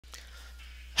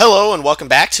Hello and welcome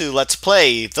back to Let's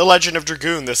Play The Legend of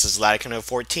Dragoon. This is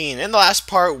Ladakino14. In the last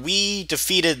part, we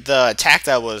defeated the attack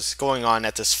that was going on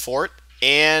at this fort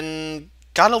and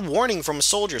got a warning from a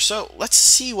soldier. So let's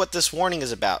see what this warning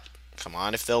is about. Come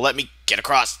on, if they'll let me get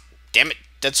across. Damn it,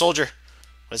 dead soldier.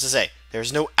 What does it say? There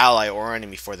is no ally or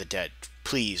enemy for the dead.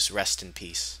 Please rest in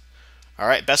peace.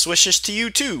 Alright, best wishes to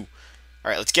you too.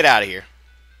 Alright, let's get out of here.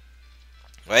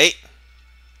 Wait.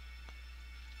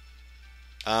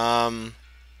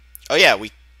 Oh yeah,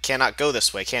 we cannot go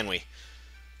this way, can we?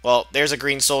 Well, there's a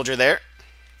green soldier there.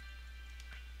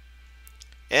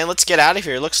 And let's get out of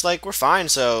here. Looks like we're fine,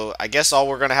 so I guess all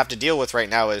we're going to have to deal with right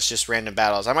now is just random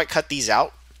battles. I might cut these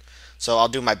out, so I'll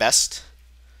do my best.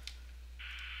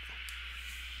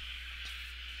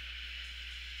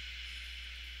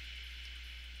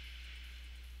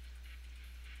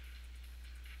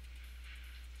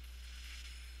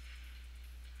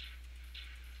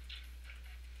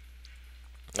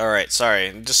 Alright, sorry.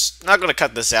 I'm just not going to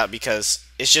cut this out because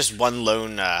it's just one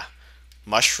lone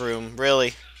mushroom,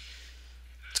 really.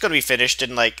 It's going to be finished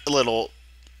in like a little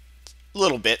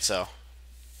bit, so.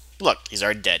 Look, he's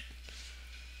already dead.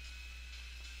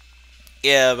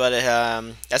 Yeah, but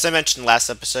as I mentioned last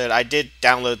episode, I did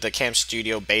download the Cam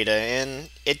Studio beta, and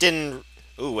it didn't.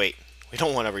 Ooh, wait, we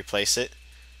don't want to replace it.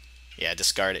 Yeah,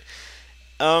 discard it.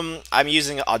 I'm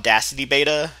using Audacity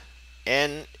beta,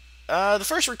 and the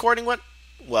first recording went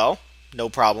well, no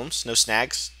problems, no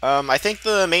snags. I think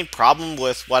the main problem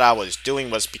with what I was doing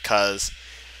was because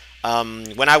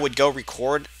when I would go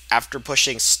record after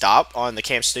pushing stop on the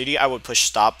Cam Studio, I would push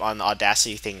stop on the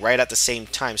Audacity thing right at the same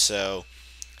time, so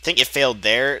I think it failed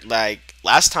there. Like,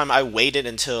 last time I waited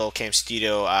until Cam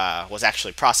Studio was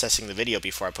actually processing the video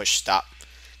before I pushed stop.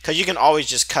 Because you can always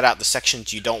just cut out the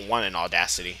sections you don't want in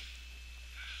Audacity.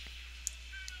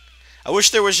 I wish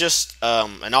there was just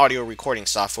an audio recording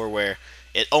software where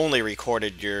it only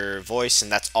recorded your voice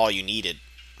and that's all you needed.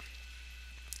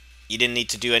 You didn't need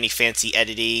to do any fancy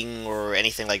editing or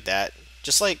anything like that.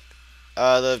 Just like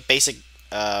the basic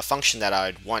function that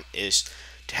I'd want is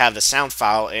to have the sound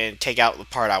file and take out the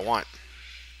part I want.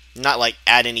 Not like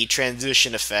add any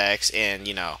transition effects and,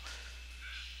 you know,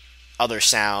 other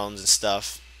sounds and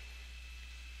stuff.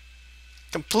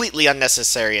 Completely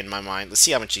unnecessary in my mind. Let's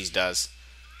see how much he does.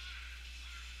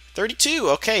 32.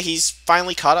 Okay, he's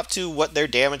finally caught up to what their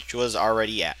damage was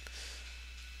already at.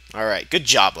 Alright, good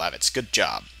job, Lavitz. Good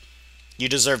job. You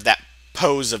deserve that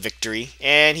pose of victory.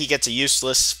 And he gets a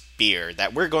useless spear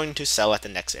that we're going to sell at the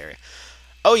next area.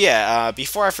 Oh yeah,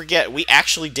 before I forget, we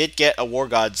actually did get a War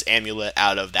God's amulet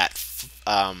out of that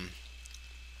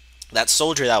that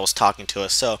soldier that was talking to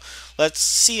us. So let's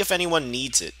see if anyone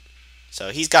needs it.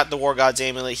 So he's got the War God's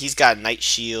amulet. He's got Night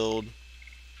Shield,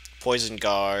 Poison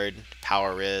Guard,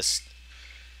 Power Wrist.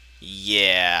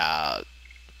 Yeah.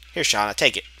 Here, Shauna,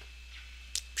 take it.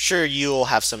 I'm sure you'll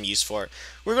have some use for it.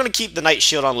 We're going to keep the Night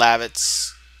Shield on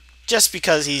Lavitz just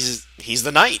because he's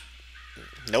the knight.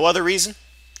 No other reason.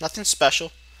 Nothing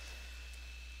special.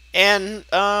 And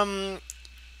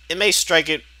it may strike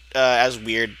it as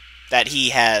weird that he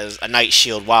has a Night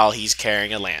Shield while he's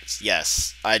carrying a lance.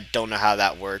 Yes, I don't know how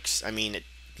that works. I mean, it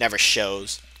never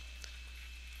shows.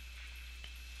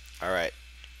 Alright.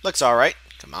 Looks alright.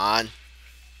 Come on.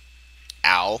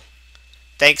 Ow.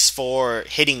 Thanks for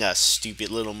hitting us, stupid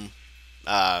little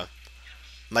Myconito.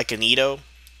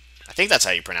 I think that's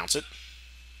how you pronounce it.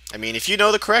 I mean, if you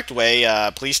know the correct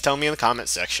way, please tell me in the comment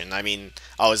section. I mean,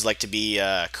 I always like to be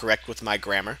correct with my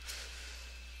grammar.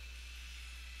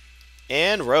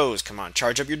 And Rose, come on,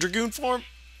 charge up your Dragoon form.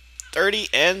 30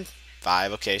 and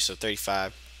 5. Okay, so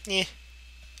 35. Eh,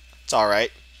 it's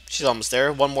alright. She's almost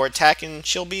there. One more attack and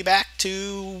she'll be back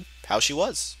to how she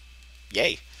was.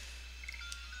 Yay.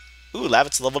 Ooh,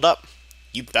 Lavitz leveled up.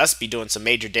 You best be doing some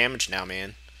major damage now,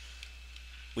 man.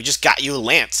 We just got you a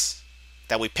lance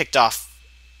that we picked off.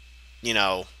 You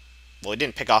know, well, we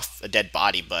didn't pick off a dead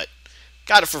body, but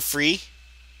got it for free.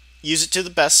 Use it to the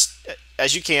best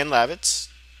as you can, Lavitz.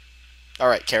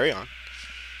 Alright, carry on.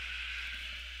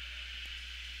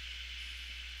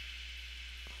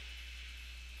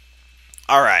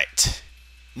 Alright.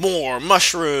 More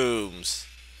mushrooms.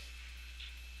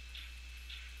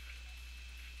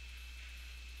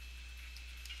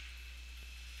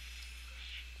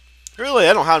 Really,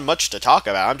 I don't have much to talk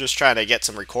about. I'm just trying to get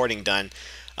some recording done.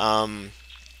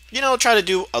 You know, try to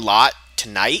do a lot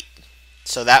tonight,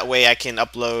 so that way I can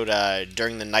upload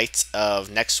during the nights of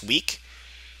next week.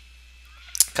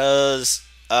 Cause,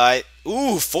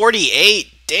 ooh,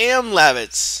 48. Damn,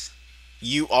 Lavitz,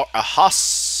 you are a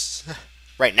hoss.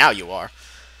 Right now, you are.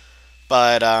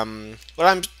 But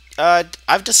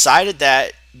I've decided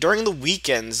that during the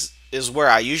weekends is where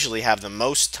I usually have the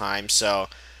most time, so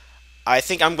I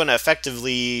think I'm going to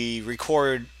effectively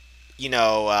record,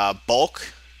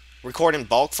 record in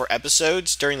bulk for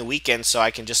episodes during the weekend so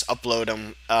I can just upload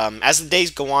them as the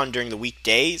days go on during the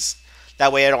weekdays.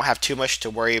 That way I don't have too much to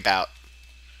worry about.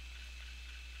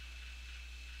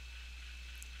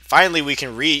 Finally, we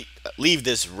can leave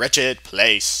this wretched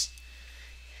place.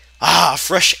 Ah,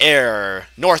 fresh air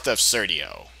north of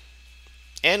Serdio.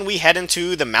 And we head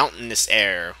into the mountainous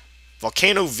air.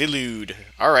 Volcano Villude.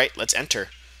 Alright, let's enter.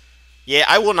 Yeah,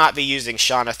 I will not be using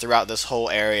Shauna throughout this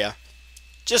whole area.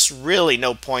 Just really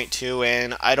no point to,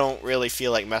 and I don't really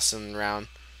feel like messing around.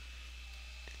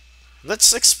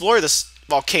 Let's explore this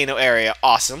volcano area.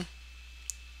 Awesome.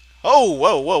 Oh,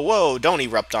 whoa, whoa, whoa. Don't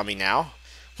erupt on me now.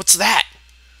 What's that?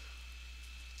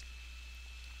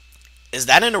 Is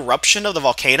that an eruption of the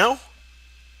volcano?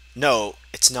 No,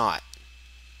 it's not.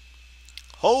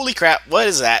 Holy crap, what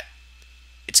is that?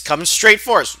 It's coming straight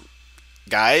for us.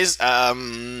 Guys,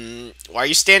 why are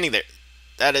you standing there?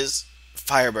 That is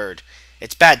Firebird.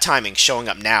 It's bad timing showing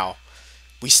up now.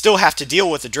 We still have to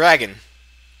deal with the dragon.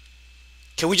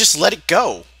 Can we just let it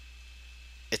go?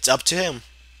 It's up to him.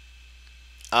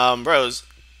 Rose,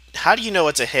 how do you know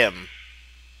it's a him?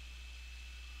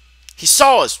 He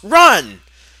saw us! Run!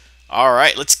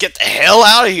 Alright, let's get the hell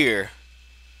out of here.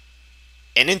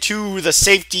 And into the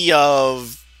safety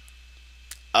of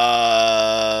lava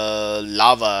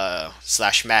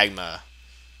 / magma.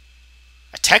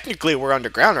 Technically, we're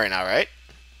underground right now, right?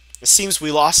 It seems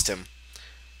we lost him.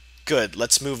 Good,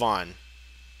 let's move on.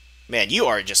 Man, you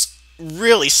are just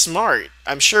really smart.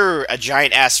 I'm sure a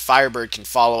giant-ass Firebird can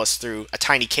follow us through a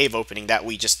tiny cave opening that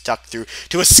we just ducked through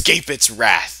to escape its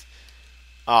wrath.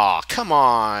 Aw, come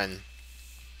on.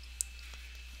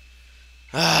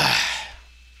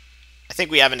 I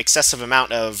think we have an excessive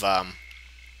amount of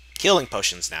healing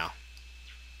potions now.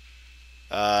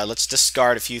 Let's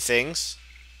discard a few things.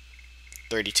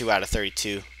 32 out of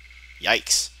 32.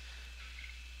 Yikes.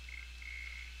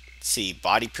 Let's see,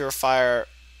 body purifier.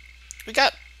 We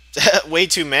got way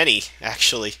too many,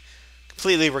 actually.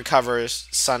 Completely recovers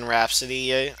Sun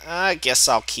Rhapsody. I guess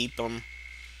I'll keep them.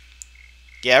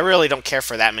 Yeah, I really don't care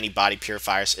for that many body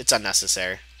purifiers. It's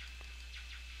unnecessary.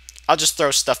 I'll just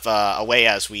throw stuff away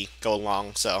as we go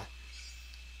along, so.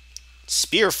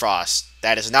 Spear Frost.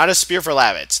 That is not a spear for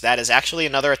Lavitz. That is actually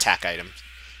another attack item.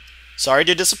 Sorry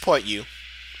to disappoint you.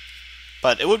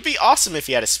 But it would be awesome if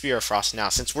you had a Spear of Frost now,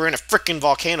 since we're in a frickin'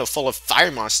 volcano full of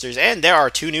fire monsters, and there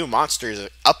are 2 new monsters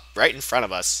up right in front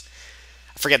of us.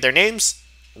 I forget their names.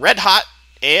 Red Hot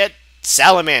and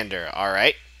Salamander,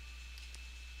 alright.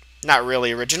 Not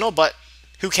really original, but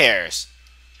who cares?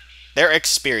 Their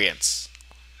experience.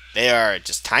 They are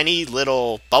just tiny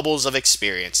little bubbles of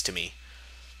experience to me.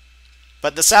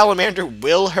 But the Salamander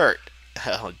will hurt.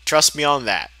 Trust me on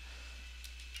that.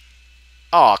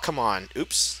 Aw, come on.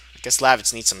 Oops. I guess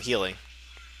Lavitz needs some healing.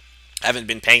 I haven't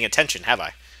been paying attention, have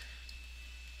I?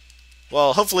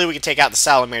 Well, hopefully we can take out the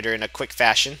Salamander in a quick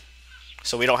fashion,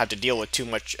 so we don't have to deal with too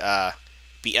much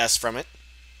BS from it.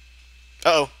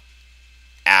 Uh-oh.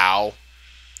 Ow.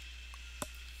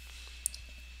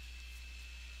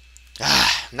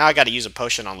 Now I gotta use a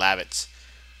potion on Lavitz.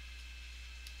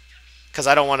 Because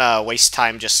I don't want to waste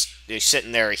time just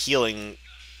sitting there healing,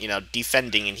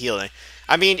 defending and healing.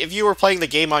 I mean, if you were playing the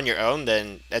game on your own,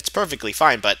 then that's perfectly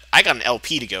fine, but I got an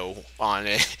LP to go on.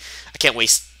 I can't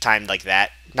waste time like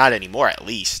that. Not anymore, at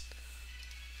least.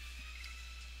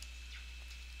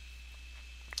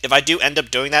 If I do end up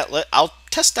doing that, I'll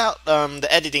test out the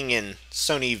editing in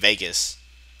Sony Vegas.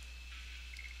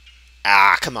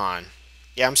 Ah, come on.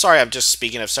 Yeah, I'm sorry I'm just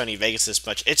speaking of Sony Vegas this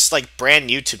much. It's like brand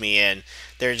new to me, and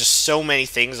there are just so many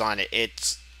things on it.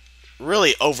 It's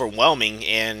really overwhelming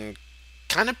and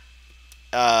kind of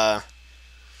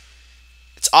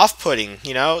it's off-putting,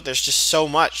 There's just so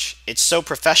much. It's so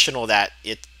professional that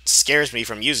it scares me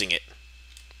from using it.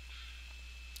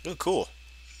 Ooh, cool.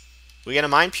 We get a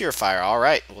Mind Purifier.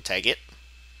 Alright, we'll take it.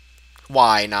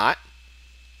 Why not?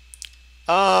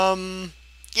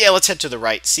 Yeah, let's head to the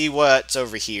right. See what's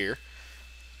over here.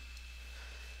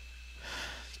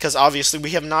 Because obviously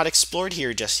we have not explored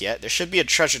here just yet. There should be a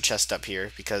treasure chest up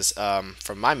here. Because,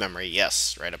 from my memory,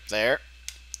 yes, right up there.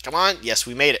 Come on. Yes,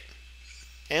 we made it.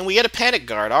 And we get a panic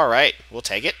guard. Alright, we'll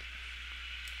take it.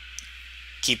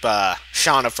 Keep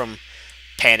Shauna from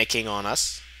panicking on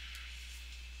us.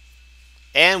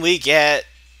 And we get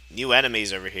new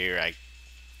enemies over here.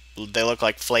 They look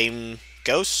like flame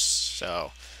ghosts,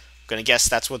 so I'm gonna guess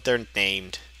that's what they're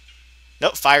named.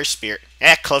 Nope, fire spirit.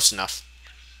 Close enough.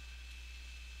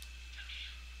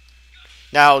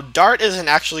 Now, Dart isn't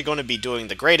actually going to be doing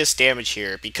the greatest damage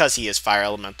here because he is Fire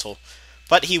Elemental,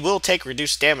 but he will take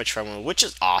reduced damage from him, which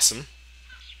is awesome.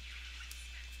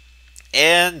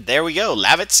 And there we go.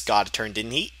 Lavitz got a turn,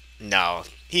 didn't he? No,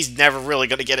 he's never really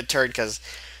going to get a turn because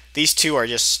these two are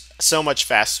just so much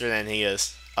faster than he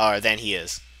is. I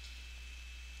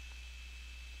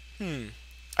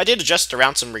did adjust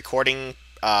around some recording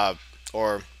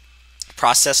or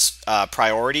process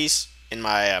priorities in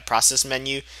my process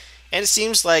menu, and it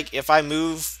seems like if I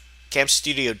move Cam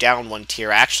Studio down one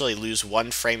tier, I actually lose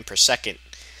 1 frame per second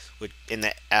in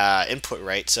the input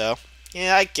rate. So,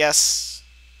 yeah, I guess.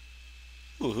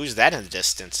 Ooh, who's that in the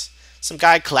distance? Some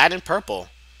guy clad in purple.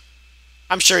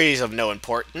 I'm sure he's of no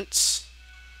importance.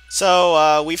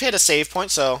 So, we've hit a save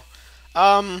point, so,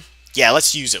 yeah,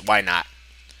 let's use it. Why not?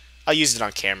 I'll use it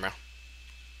on camera.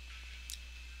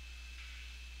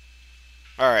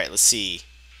 Alright, let's see.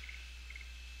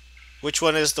 Which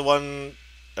one is the one?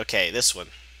 Okay, this one.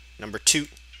 Number 2.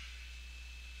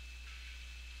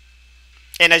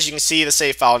 And as you can see, the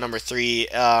save file number 3,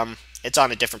 it's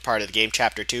on a different part of the game,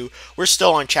 Chapter 2. We're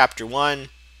still on Chapter 1.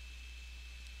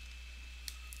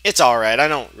 It's alright. I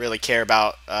don't really care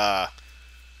about,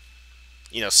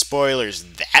 spoilers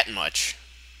that much.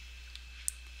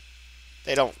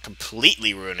 They don't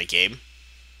completely ruin a game.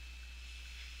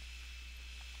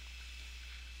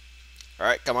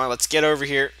 Alright, come on, let's get over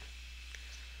here.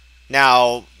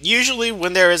 Now, usually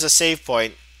when there is a save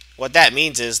point, what that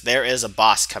means is there is a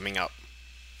boss coming up.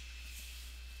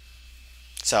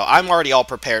 So I'm already all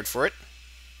prepared for it.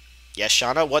 Yes,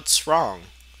 Shauna, what's wrong?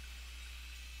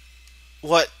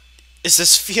 What is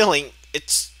this feeling?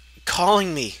 It's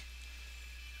calling me.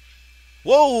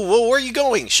 Whoa, where are you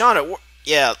going? Shauna,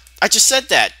 yeah, I just said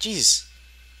that. Jeez.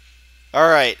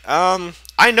 Alright,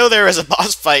 I know there is a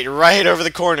boss fight right over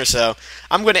the corner, so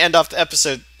I'm going to end off the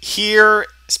episode here.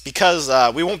 It's because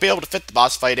we won't be able to fit the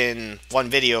boss fight in one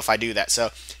video if I do that. So,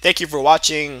 thank you for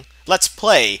watching. Let's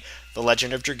play The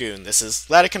Legend of Dragoon. This is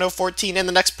Ladicano14. In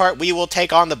the next part, we will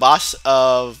take on the boss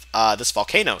of this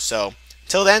volcano. So,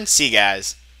 until then, see you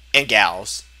guys and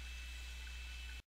gals.